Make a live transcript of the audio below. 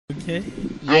Okay.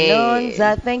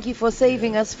 Anonza, thank you for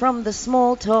saving us from the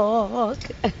small talk.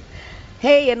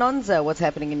 Hey, Anonza, what's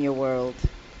happening in your world?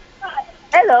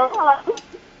 Hello.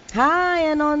 Hi,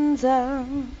 Anonza.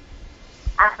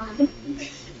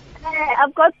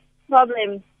 I've got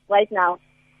problems right now.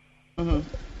 Hmm.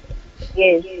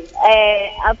 Yes.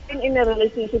 I've been in a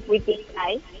relationship with this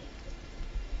guy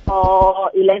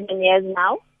for 11 years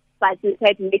now, but we've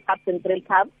had makeups and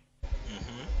breakups.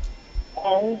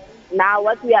 And now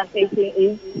what we are facing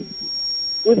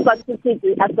is we've got to keep,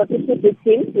 I've got to keep with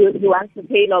him. He wants to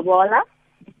pay Lobola.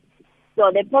 So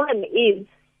the problem is,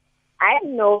 I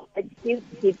know that he's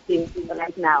cheating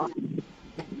right now.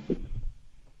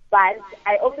 But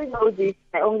I only know this.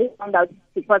 I only found out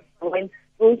because I went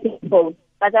through his phone.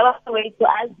 But I was wait to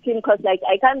ask him because, like,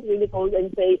 I can't really go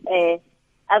and say,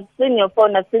 I've seen your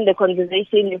phone, I've seen the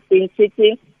conversation, you've been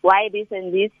cheating. Why this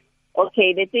and this?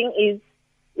 Okay, the thing is,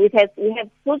 we have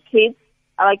two kids.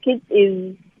 Our kids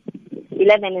is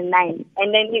 11 and 9,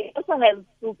 and then we also have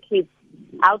two kids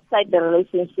outside the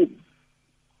relationship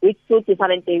with two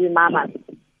different baby mamas.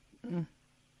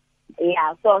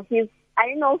 Yeah, so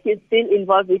I know he's still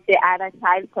involved with the other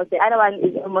child because the other one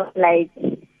is almost like,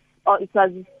 it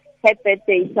was her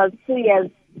birthday. It was 2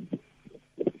 years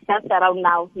just around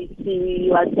now. He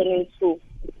was turning 2.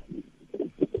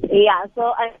 Yeah, so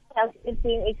I just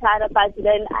seeing each other, but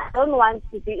then I don't want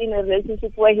to be in a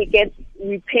relationship where we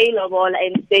pay lobola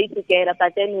and stay together,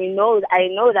 but then I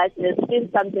know that there's still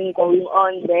something going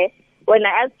on there. When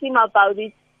I ask him about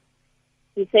it,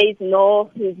 he says no,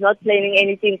 he's not planning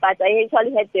anything, but I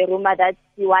actually heard the rumor that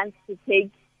he wants to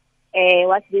take,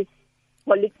 what's this,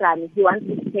 polygamy, he wants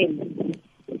to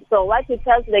pay. So what he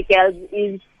tells the girls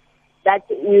is that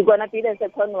we're going to be the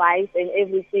second wife and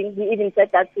everything. He even said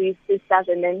that to his sisters,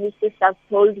 and then his sisters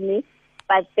told me.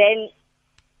 But then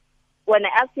when I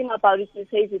asked him about it, he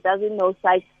says he doesn't know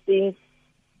such things.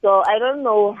 So I don't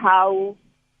know how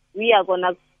we are going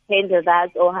to handle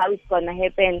that or how it's going to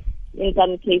happen in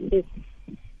some cases.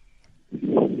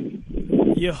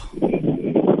 Yeah.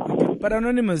 But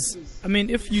Anonymous, I mean,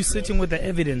 if you're sitting with the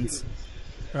evidence,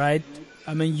 right?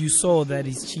 I mean, you saw that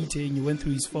he's cheating, you went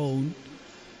through his phone,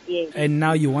 Yes. and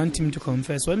now you want him to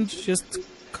confess. Why don't you just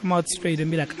come out straight and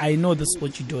be like, I know this is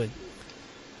what you're doing?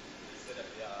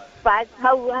 But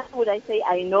how would I say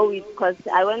I know it? Because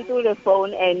I went through the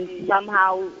phone and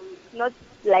somehow not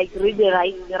like really the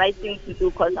right thing to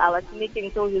do because I was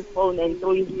sneaking through his phone and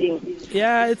through his things.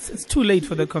 Yeah, it's too late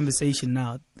for the conversation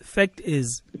now. The fact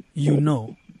is, you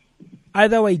know.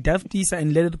 Either way, daft this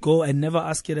and let it go and never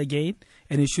ask it again,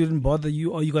 and it shouldn't bother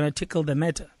you, or you're going to tickle the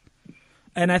matter.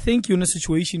 And I think you're in a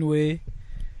situation where,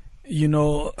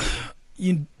 you're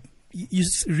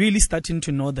really starting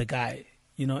to know the guy,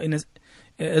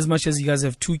 as much as you guys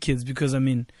have two kids, because, I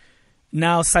mean,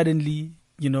 now suddenly,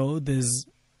 there's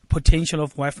potential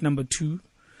of wife number 2.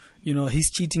 His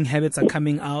cheating habits are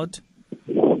coming out.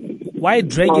 Why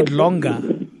drag it longer?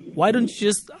 Why don't you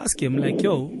just ask him, like,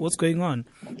 yo, what's going on?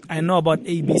 I know about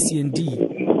A, B, C, and D.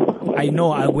 I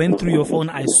know, I went through your phone,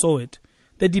 I saw it.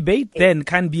 The debate then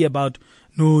can't be about,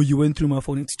 no, you went through my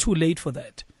phone. It's too late for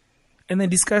that. And then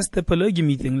discuss the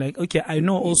polygamy thing. Like, okay, I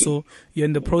know also you're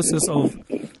in the process of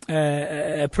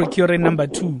procuring number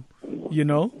 2,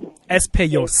 as per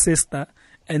your sister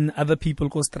and other people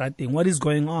co-strating. What is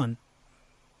going on?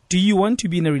 Do you want to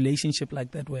be in a relationship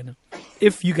like that, Wena?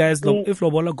 If you guys, if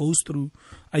Lobola goes through,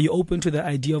 are you open to the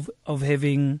idea of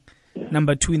having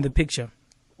number 2 in the picture?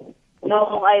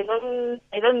 No, I don't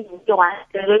want.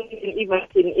 I don't even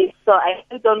think it. So I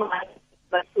don't want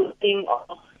but to think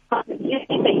of.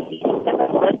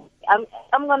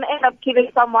 I'm gonna end up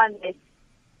killing someone.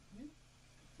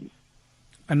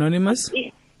 Anonymous?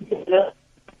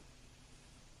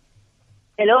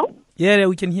 Hello? Yeah,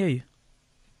 we can hear you.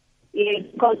 Yes,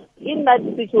 because in that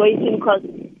situation, because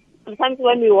sometimes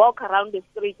when we walk around the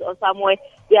street or somewhere,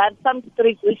 there are some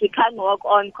streets which we can't walk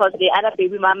on because the other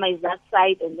baby mama is that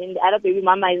side and then the other baby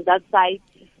mama is that side.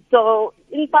 So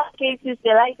in some cases,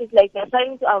 the life is like they're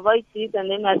trying to avoid this and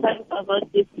then they're trying to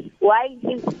avoid this while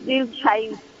he's still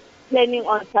planning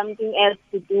on something else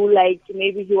to do, like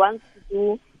maybe he wants to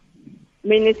do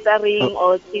ministering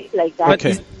or things like that.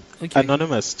 Okay.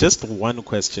 Anonymous, just one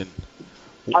question.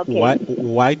 Okay.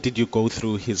 Why did you go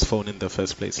through his phone in the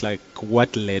first place? Like,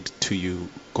 what led to you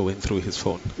going through his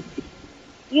phone?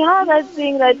 You have that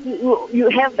thing that you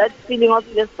have that feeling of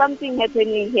there's something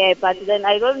happening here, but then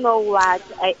I don't know what.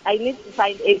 I need to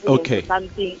find evidence or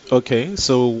something. Okay,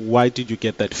 so why did you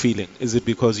get that feeling? Is it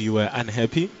because you were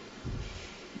unhappy?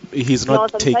 He's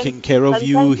not taking care of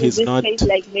you. He's not. Case,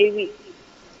 like maybe.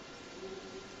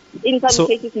 In some So-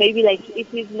 cases, maybe like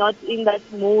if he's not in that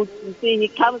mood, you see, he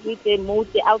comes with the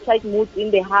mood, the outside mood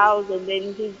in the house, and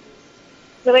then he's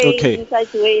praying Okay. in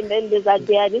such a way, and then there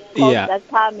are these calls Yeah. that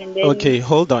come, and then Okay,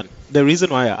 hold on. The reason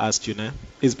why I asked you now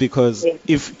is because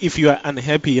Yes. if you are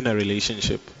unhappy in a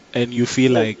relationship and you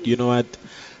feel Yes. like, you know what,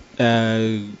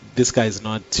 this guy is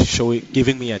not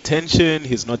giving me attention,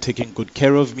 he's not taking good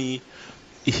care of me,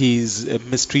 he's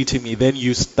mistreating me, then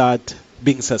you start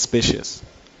being suspicious.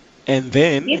 And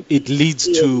then Yes. it leads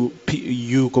Yes. to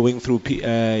you going through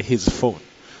his phone.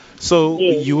 So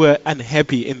Yes. you were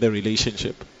unhappy in the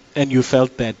relationship and you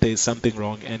felt that there's something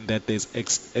wrong and that there's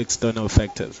external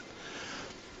factors.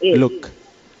 yes. Look,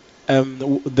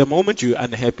 the moment you're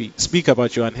unhappy, speak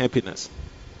about your unhappiness.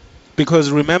 Because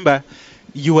remember,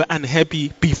 you were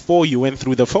unhappy before you went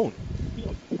through the phone.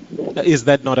 Is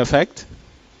that not a fact?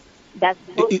 That's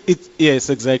Yes,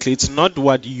 exactly. It's not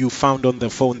what you found on the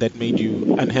phone that made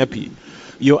you unhappy.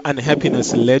 Your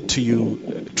unhappiness led to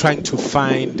you trying to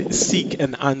seek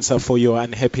an answer for your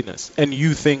unhappiness. And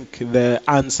you think the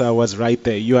answer was right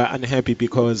there. You are unhappy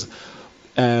because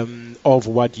of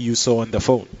what you saw on the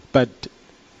phone. But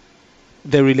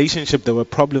the relationship, there were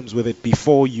problems with it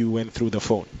before you went through the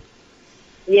phone.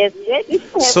 yes. Yes. It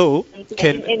can So,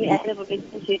 happen in any other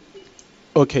relationship.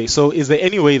 okay, so is there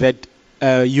any way that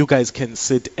you guys can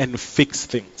sit and fix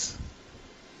things?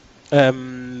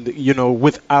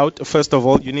 Without, first of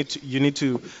all, you need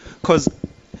to, because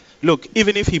look,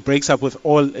 even if he breaks up with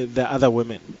all the other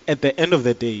women, at the end of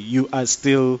the day,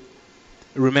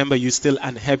 remember, you're still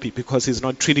unhappy because he's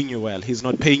not treating you well. He's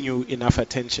not paying you enough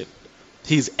attention.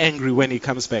 He's angry when he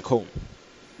comes back home.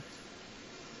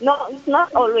 No, it's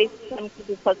not always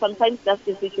because sometimes that's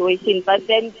the situation. But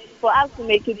then for us to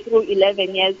make it through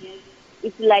 11 years,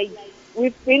 it's like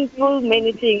we've been through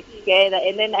many things together.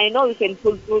 And then I know we can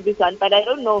pull through this one, but I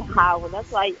don't know how.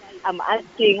 That's why I'm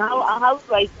asking, how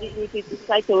do I deal with it in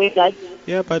such a way that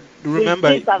Yeah, but we remember,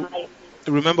 still survive?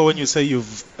 remember when you say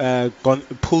you've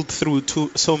pulled through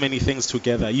so many things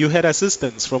together, you had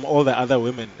assistance from all the other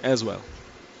women as well.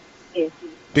 Yes.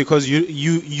 Because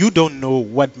you don't know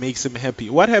what makes him happy.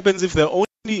 What happens if the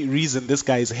only reason this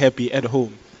guy is happy at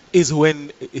home is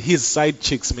when his side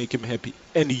chicks make him happy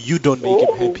and you don't make him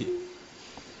Oh. happy?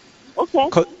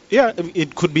 Okay. Yeah,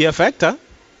 it could be a factor.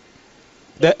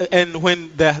 And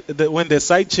when the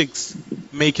side chicks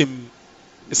make him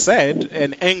sad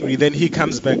and angry, then he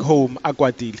comes back home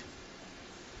aquatil.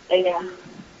 Yeah.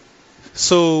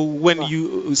 So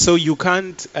you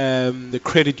can't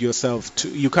credit yourself to,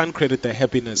 you can't credit the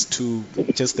happiness to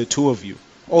just the two of you.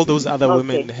 All those other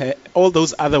Okay.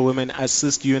 women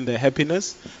assist you in the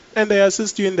happiness and they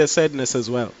assist you in the sadness as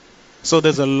well. So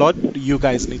there's a lot you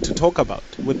guys need to talk about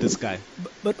with this guy.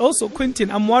 But also,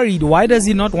 Quentin, I'm worried. Why does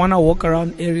he not want to walk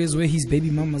around areas where his baby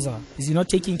mamas are? Is he not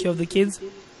taking care of the kids?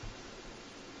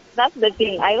 That's the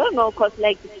thing. I don't know, because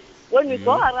like when we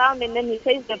go around and then he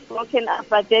says they're broken up,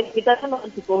 but then he doesn't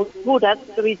want to go through that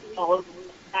street or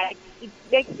like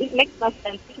it makes no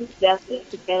sense if they're still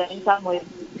together in some way.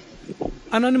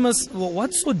 Anonymous,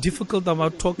 what's so difficult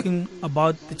about talking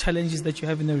about the challenges that you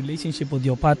have in a relationship with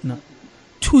your partner?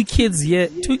 Two kids here,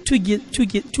 two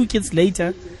kids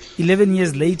later, 11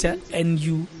 years later, and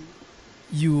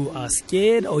you are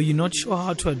scared or you're not sure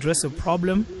how to address a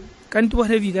problem. What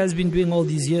have you guys been doing all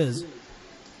these years?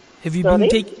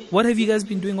 What have you guys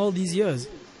been doing all these years?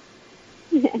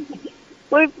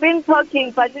 We've been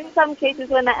talking, but in some cases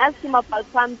when I ask him about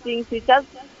something, he just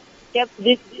gets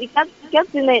in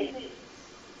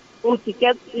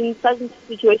such a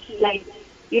situation like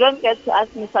you don't get to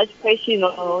ask me such question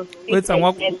or Wait, things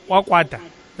like that. wakwata.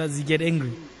 Does he get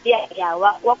angry? Yeah.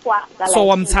 So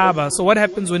wamtaba. So what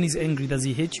happens when he's angry? Does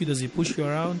he hit you? Does he push you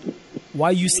around? Why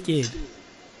are you scared?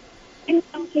 In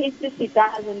some cases he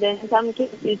does, and then in some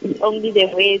cases it's only the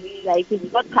way, like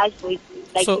he's not touched with,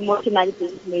 like So- emotionally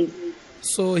blackmailed.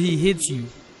 So he hits you.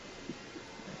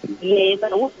 Yes,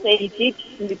 I would say he did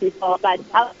hit me before, but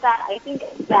after I think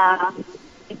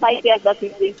the 5 years that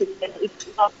we've been together, it's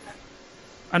stopped.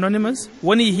 Anonymous,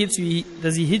 when he hits you,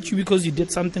 does he hit you because you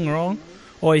did something wrong?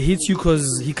 Or he hits you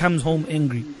because he comes home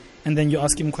angry and then you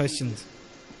ask him questions?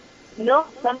 No,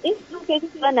 in some cases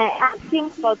when I ask him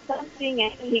for something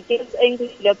and he gets angry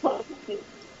to the point,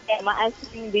 I'm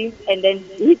asking this and then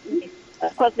he hits me.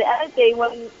 Because the other day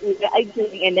when we were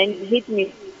arguing and then he hit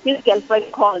me, his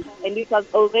girlfriend called and it was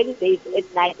already late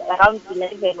at night, around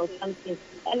 11 or something.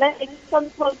 And then I kept on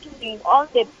talking on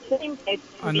the same bed.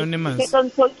 Anonymous. He kept on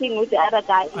talking with the other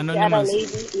guy, the other Anonymous.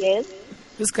 lady, yes.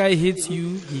 This guy hits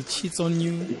you, he cheats on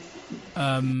you,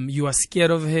 you are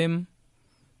scared of him,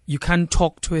 you can't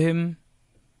talk to him.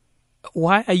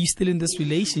 Why are you still in this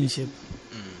relationship?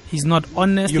 He's not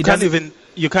honest.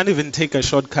 You can't even take a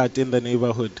shortcut in the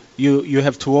neighborhood. You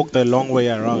have to walk the long way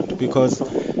around because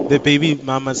the baby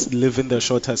mamas live in the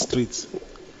shorter streets.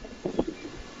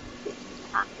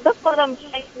 That's what I'm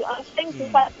trying to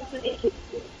find a solution.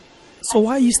 So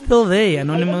why are you still there,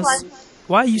 Anonymous?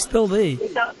 Why are you still there?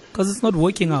 Because it's not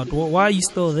working out. Why are you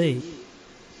still there?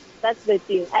 That's the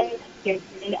thing. I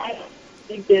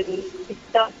think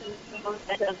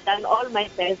I've done all my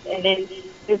best, and then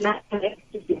there's nothing else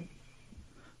to do.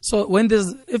 So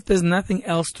if there's nothing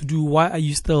else to do, why are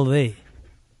you still there?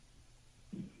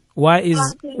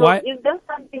 Is there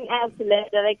something else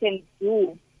left that I can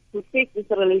do to fix this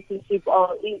relationship,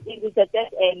 or is it a dead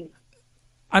end?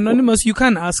 Anonymous, you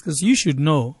can't ask us. You should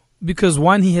know. Because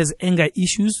one, he has anger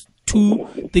issues. Two,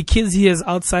 the kids he has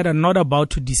outside are not about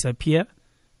to disappear.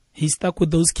 He's stuck with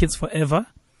those kids forever.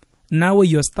 Now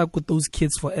you're stuck with those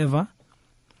kids forever.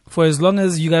 For as long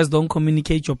as you guys don't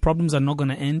communicate, your problems are not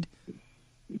going to end.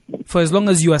 For as long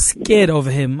as you are scared of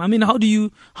him. I mean, how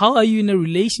are you in a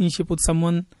relationship with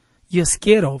someone you're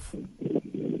scared of?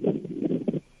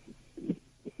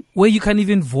 Where you can't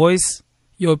even voice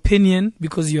your opinion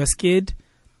because you are scared.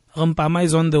 Rampama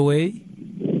is on the way.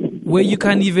 Where you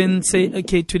can't even say,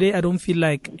 okay, today I don't feel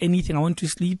like anything, I want to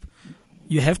sleep.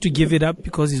 You have to give it up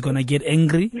because he's going to get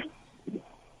angry.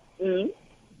 Mm.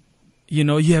 You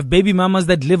know, you have baby mamas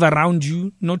that live around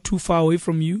you, not too far away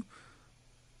from you.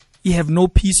 You have no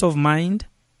peace of mind.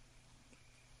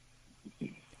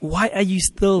 Why are you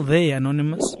still there,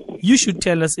 Anonymous? You should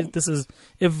tell us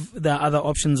if there are other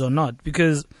options or not,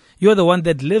 because you're the one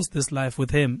that lives this life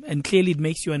with him, and clearly it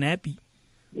makes you unhappy.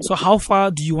 So how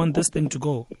far do you want this thing to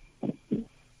go?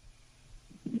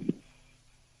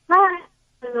 I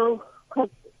don't know, 'cause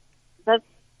that's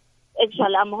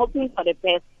actually, I'm hoping for the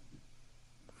best.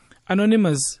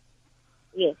 Anonymous.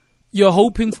 Yes. You're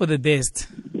hoping for the best.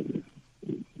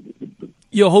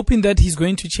 You're hoping that he's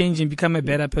going to change and become a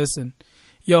better person.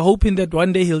 You're hoping that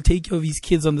one day he'll take care of his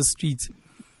kids on the streets.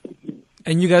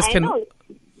 And you guys can...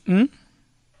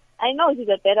 I know he's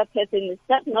a better person. It's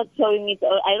just not showing it.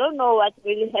 I don't know what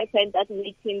really happened that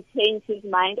made him change his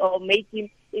mind or make him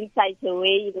in such a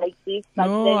way like this. But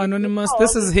no, Anonymous,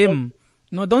 this is him.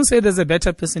 No, don't say there's a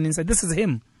better person inside. This is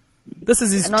him. This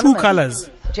is his Anonymous. true colors.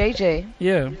 JJ.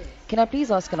 Yeah. Can I please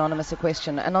ask Anonymous a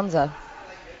question? Anonza.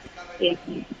 Yes.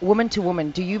 Woman to woman,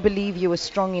 do you believe you were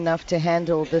strong enough to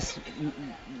handle this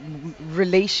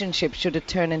relationship should it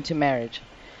turn into marriage?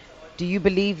 Do you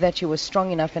believe that you were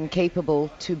strong enough and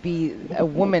capable to be a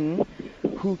woman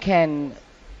who can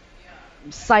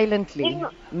silently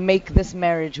make this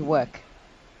marriage work?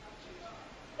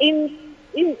 In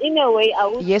a way, I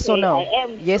would yes say or no? I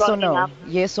am Yes or no? enough.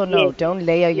 Yes or no? Yes. Don't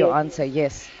layer your Yes. answer.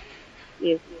 Yes.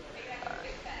 Yes.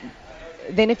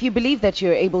 Then if you believe that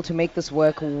you're able to make this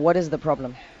work, what is the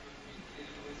problem?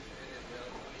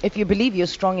 If you believe you're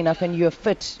strong enough and you're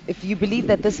fit, if you believe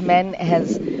that this man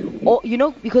has,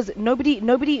 because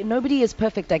nobody is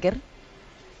perfect, Agar,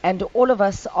 and all of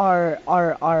us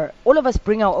all of us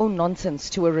bring our own nonsense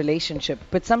to a relationship.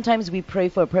 But sometimes we pray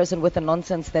for a person with a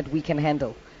nonsense that we can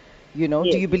handle. You know,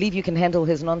 Yes. do you believe you can handle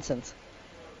his nonsense?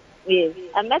 Yes.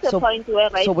 I'm at a point where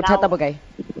so now... Bothata Bogai.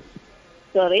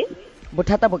 Sorry?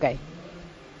 Bothata Bogai.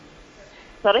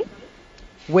 Sorry?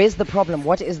 Where's the problem?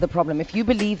 What is the problem? If you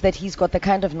believe that he's got the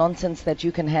kind of nonsense that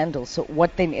you can handle, so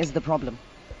what then is the problem?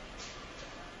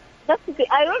 That's okay.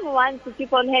 I don't want to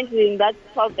keep on handling that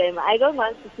problem. I don't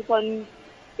want to keep on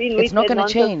being with It's not the going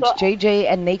to nonsense. change. So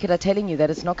JJ and Naked are telling you that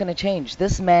it's not going to change.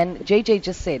 This man, JJ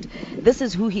just said, this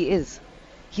is who he is.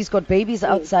 He's got babies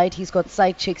outside. He's got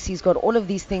side chicks. He's got all of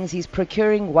these things. He's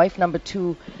procuring wife number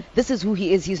 2. This is who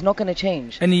he is. He's not going to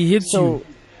change. And he hits you.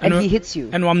 And he hits you.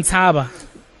 And Wamtaba.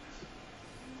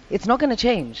 It's not going to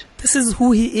change. This is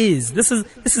who he is. This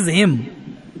is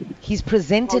him. He's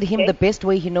presented him the best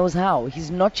way he knows how. He's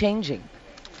not changing.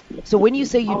 So when you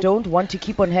say you don't want to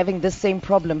keep on having this same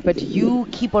problem, but you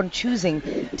keep on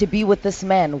choosing to be with this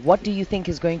man, what do you think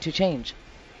is going to change?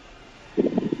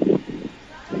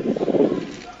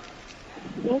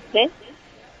 Okay.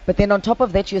 But then on top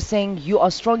of that, you're saying you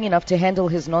are strong enough to handle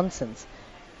his nonsense.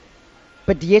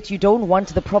 But yet you don't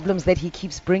want the problems that he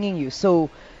keeps bringing you. So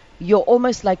you're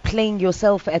almost like playing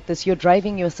yourself at this. You're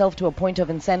driving yourself to a point of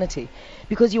insanity.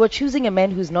 Because you are choosing a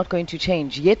man who's not going to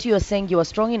change. Yet you are saying you are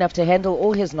strong enough to handle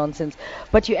all his nonsense.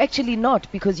 But you're actually not,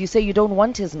 because you say you don't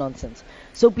want his nonsense.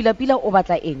 So pila o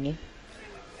batla eng.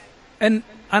 And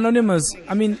Anonymous,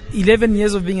 I mean, 11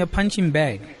 years of being a punching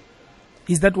bag.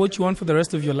 Is that what you want for the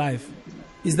rest of your life?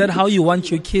 Is that how you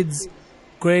want your kids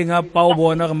growing up?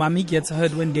 Mommy gets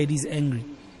hurt when daddy's angry.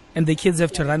 And the kids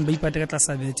have to run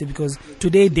because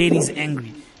today daddy's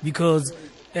angry. Because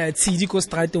Tshidi ko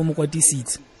straight o mo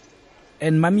kwatisitse,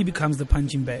 and mommy becomes the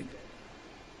punching bag.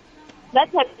 That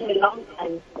happened a long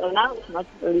time, so now it's not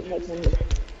really happening.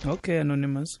 Okay,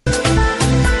 Anonymous.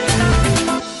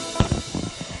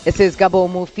 It says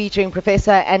Gabomu featuring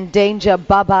Professor and Danger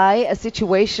Babai, a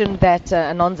situation that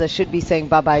Anonza should be saying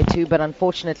bye-bye to, but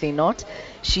unfortunately not.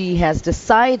 She has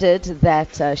decided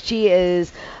that she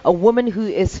is a woman who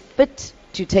is fit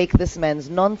to take this man's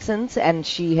nonsense, and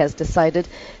she has decided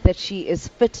that she is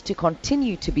fit to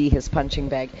continue to be his punching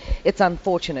bag. It's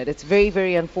unfortunate. It's very,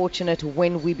 very unfortunate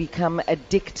when we become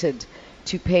addicted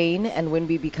to pain and when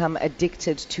we become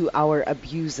addicted to our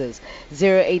abusers.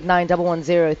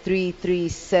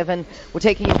 089-110-337. We're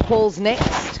taking your calls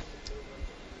next.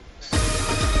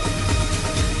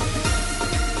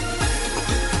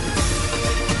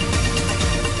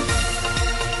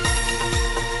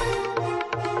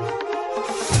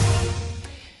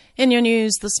 In your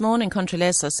news this morning,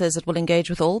 Controlesa says it will engage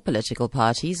with all political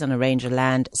parties and arrange a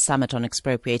land summit on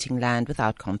expropriating land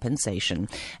without compensation.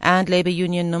 And Labour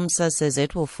Union NUMSA says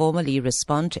it will formally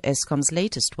respond to Eskom's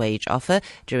latest wage offer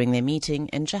during their meeting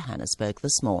in Johannesburg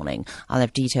this morning. I'll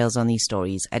have details on these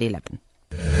stories at 11.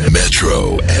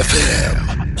 Metro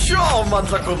FM. Sure,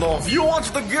 Mantakunov, you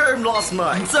watched the game last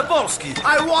night. Zaborski,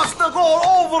 I watched the goal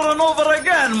over and over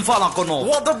again, Mfanakunov.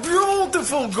 What a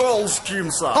beautiful goal scheme,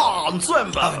 sir.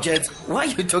 Nzemba. Oh, Jed, why are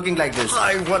you talking like this?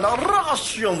 I want a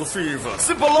Russian fever.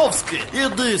 Sipolovsky,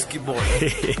 Idiski boy.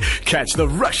 Catch the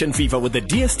Russian fever with the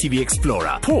DSTV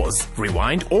Explorer. Pause,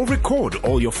 rewind, or record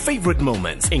all your favorite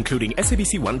moments, including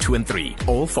SABC 1, 2, and 3.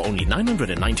 All for only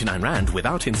 999 Rand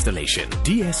without installation.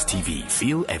 DSTV.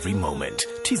 Feel every moment.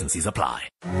 T's and C's apply.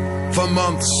 For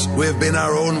months, we've been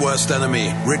our own worst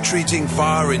enemy, retreating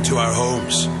far into our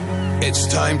homes. It's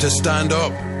time to stand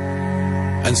up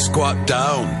and squat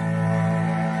down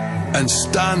and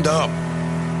stand up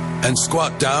and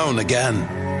squat down again.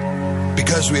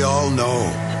 Because we all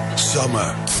know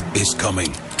summer is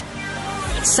coming.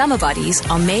 Summer bodies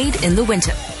are made in the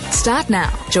winter. Start now.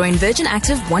 Join Virgin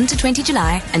Active 1 to 20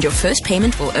 July and your first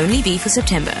payment will only be for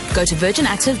September. Go to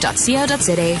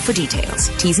virginactive.co.za for details.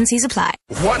 T's and C's apply.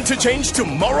 Want to change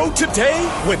tomorrow today?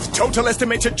 With total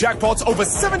estimated jackpots over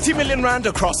 70 million Rand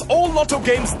across all Lotto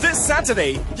games this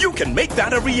Saturday, you can make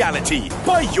that a reality.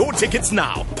 Buy your tickets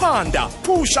now. Panda,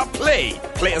 Pusha, Play.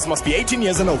 Players must be 18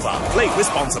 years and over. Play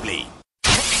responsibly.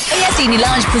 Ayatini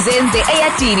Lounge presents the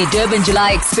Ayatini Durban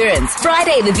July Experience.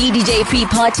 Friday, the VDJ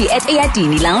pre-party at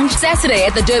Ayatini Lounge. Saturday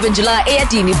at the Durban July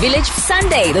Ayatini Village.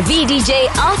 Sunday, the VDJ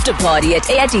after party at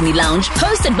Ayatini Lounge.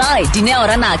 Hosted by Dineo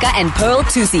Ranaka and Pearl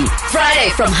Tusi. Friday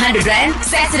from 100 Rand.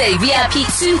 Saturday, VIP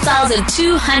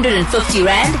 2,250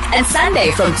 Rand. And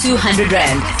Sunday from 200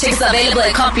 Rand. Tickets available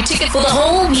at CompuTicket for the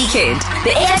whole weekend.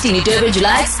 The Ayatini Durban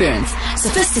July Experience.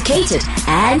 Sophisticated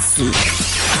and sleek.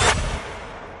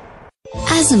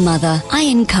 As a mother, I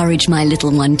encourage my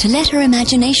little one to let her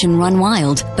imagination run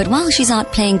wild. But while she's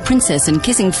out playing princess and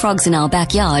kissing frogs in our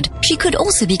backyard, she could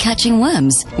also be catching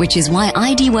worms, which is why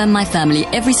I deworm my family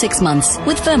every 6 months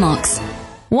with Vermox.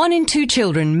 1 in 2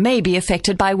 children may be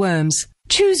affected by worms.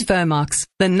 Choose Vermox,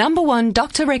 the #1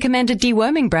 doctor-recommended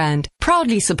deworming brand,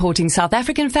 proudly supporting South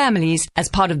African families as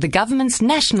part of the government's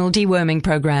national deworming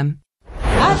program.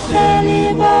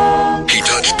 He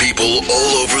touched people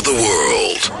all over the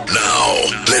world. Now,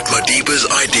 let Madiba's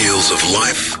ideals of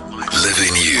life live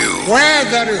in you. Where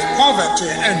there is poverty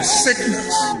and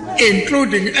sickness,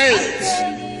 including AIDS,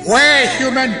 where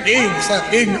human beings are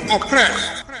being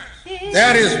oppressed,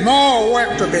 there is more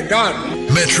work to be done.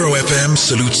 Metro FM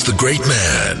salutes the great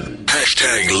man.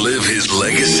 Hashtag live his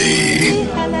legacy.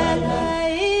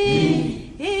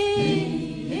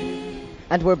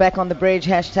 And we're back on the bridge.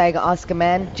 Hashtag Ask a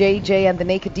Man. JJ and the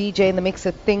Naked DJ in the mix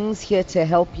of things, here to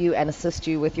help you and assist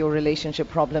you with your relationship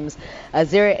problems.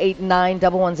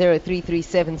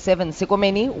 089-110-3377.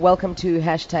 Sikomeni, welcome to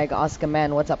Hashtag Ask a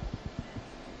Man. What's up?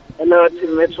 Hello,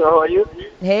 Team Metro. How are you?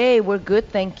 Hey, we're good,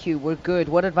 thank you. We're good.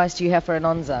 What advice do you have for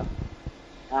Anonza?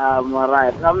 All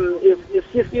right. Is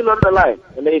she still on the line,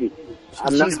 the lady?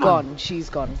 She's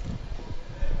gone.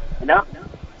 No?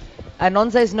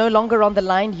 Anonza is no longer on the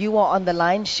line. You are on the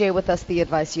line. Share with us the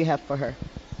advice you have for her.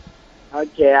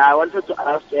 Okay, I wanted to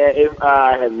ask if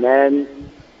does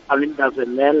a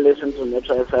man listen to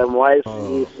Metro FM? Why is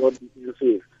he so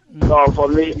defensive? So for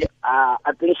me,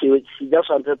 I think she just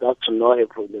wanted us to know her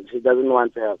problems. She doesn't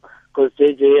want help because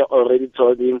JJ already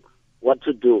told him what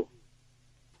to do.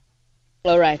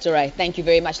 All right. Thank you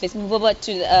very much. Let's move over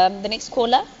to the next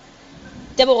caller.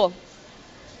 Deborah.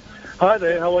 Hi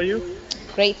there, how are you?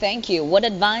 Great, thank you. What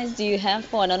advice do you have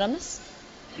for Anonymous?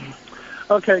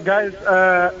 Okay, guys,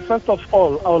 first of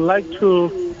all, I would like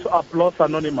to applaud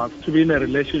Anonymous to be in a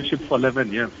relationship for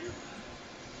 11 years.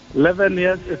 11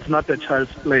 years, it's not a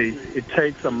child's play. It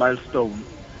takes a milestone.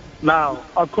 Now,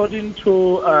 according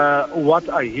to what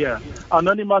I hear,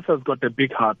 Anonymous has got a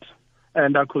big heart.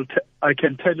 And I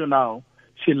can tell you now,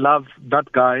 she loves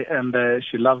that guy and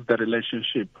she loves the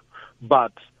relationship.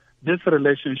 But this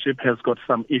relationship has got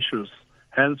some issues.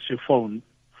 Hence, she phoned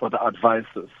for the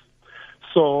advices.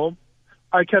 So,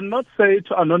 I cannot say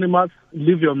to Anonymous,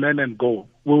 leave your man and go.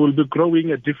 We will be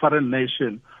growing a different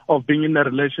nation of being in a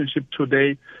relationship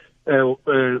today,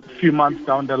 a few months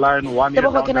down the line, 1 year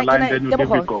down the line, then you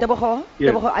leave it go.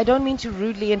 Yes. I don't mean to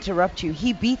rudely interrupt you.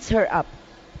 He beats her up.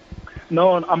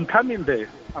 No, I'm coming there.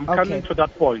 I'm coming to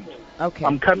that point. Okay.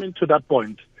 I'm coming to that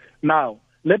point. Now,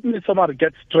 let me somehow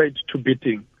get straight to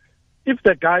beating. If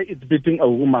the guy is beating a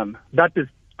woman, that is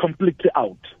completely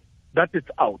out. That is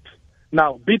out.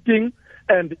 Now, beating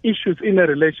and issues in a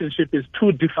relationship is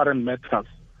two different matters.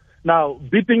 Now,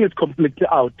 beating is completely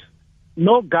out.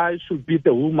 No guy should beat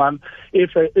a woman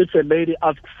if a lady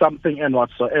asks something and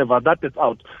whatsoever. That is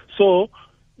out. So,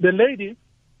 the lady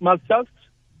must just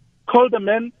call the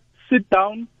man, sit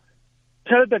down,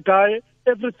 tell the guy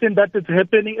everything that is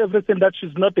happening, everything that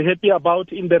she's not happy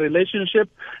about in the relationship.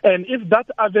 And if that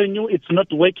avenue is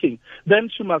not working, then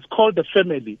she must call the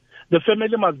family. The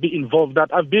family must be involved.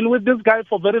 That I've been with this guy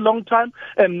for a very long time,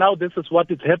 and now this is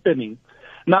what is happening.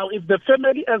 Now, if the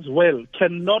family as well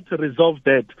cannot resolve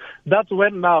that, that's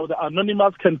when now the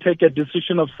Anonymous can take a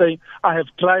decision of saying, I have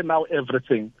tried now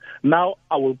everything. Now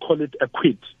I will call it a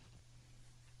quit.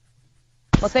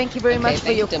 Well, thank you very much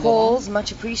for your calls.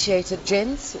 Much appreciated.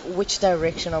 Gents, which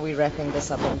direction are we wrapping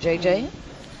this up in? JJ?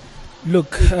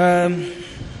 Look,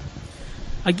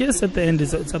 I guess at the end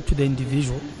it's up to the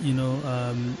individual,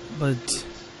 but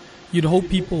you'd hope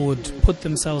people would put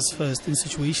themselves first in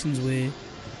situations where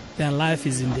their life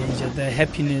is in danger, their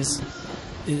happiness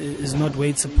is not where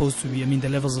it's supposed to be. I mean, the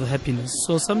levels of happiness.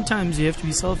 So sometimes you have to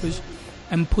be selfish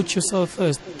and put yourself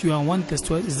first. Do I want this?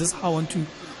 Is this how I want to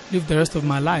live the rest of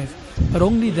my life? But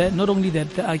not only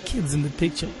that, there are kids in the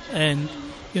picture. And,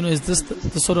 is this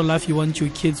the sort of life you want your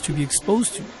kids to be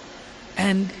exposed to?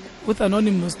 And with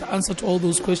Anonymous, the answer to all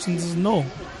those questions is no.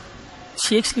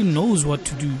 She actually knows what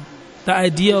to do. The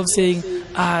idea of saying,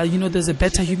 there's a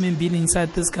better human being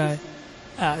inside this guy,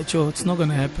 Joe, it's not going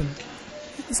to happen.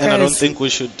 And I don't think we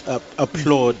should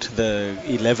applaud the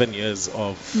 11 years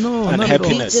of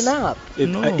unhappiness. No.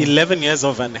 11 years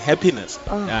of unhappiness.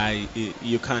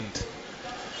 You can't.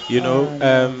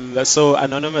 So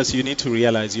Anonymous, you need to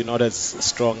realize you're not as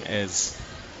strong as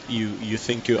you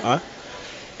think you are.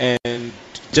 And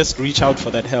just reach out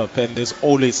for that help. And there's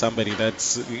always somebody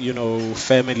that's,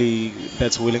 family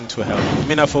that's willing to help. I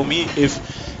mean, for me, if,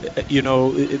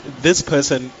 this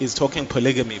person is talking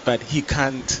polygamy, but he's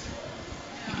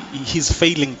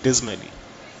failing dismally.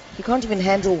 He can't even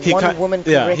handle one woman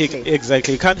correctly.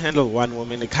 Exactly. He can't handle one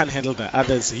woman. He can't handle the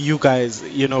others. You guys,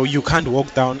 you can't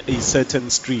walk down a certain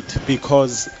street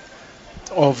because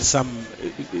of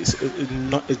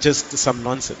just some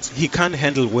nonsense. He can't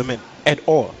handle women at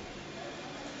all.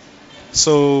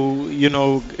 So,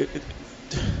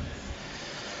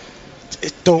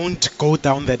 don't go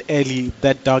down that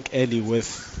dark alley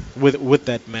with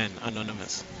that man,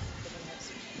 Anonymous.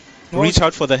 Reach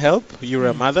out for the help. You're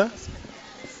a mother.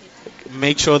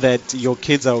 Make sure that your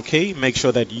kids are okay. Make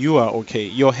sure that you are okay.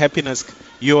 Your happiness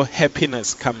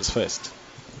comes first.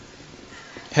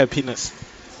 Happiness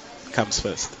comes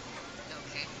first.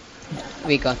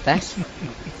 We got that.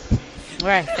 All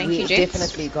right, thank you, James.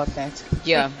 Definitely got that.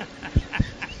 Yeah.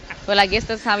 Well, I guess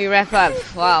that's how we wrap up.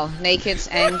 Wow, Naked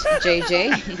and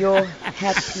JJ. Your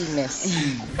happiness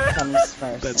comes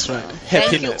first. That's right. Happiness.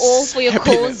 Thank you all for your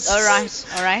calls. All right.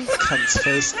 Comes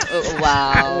first. Oh,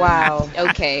 wow. Wow.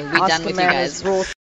 Okay, we're done with you guys.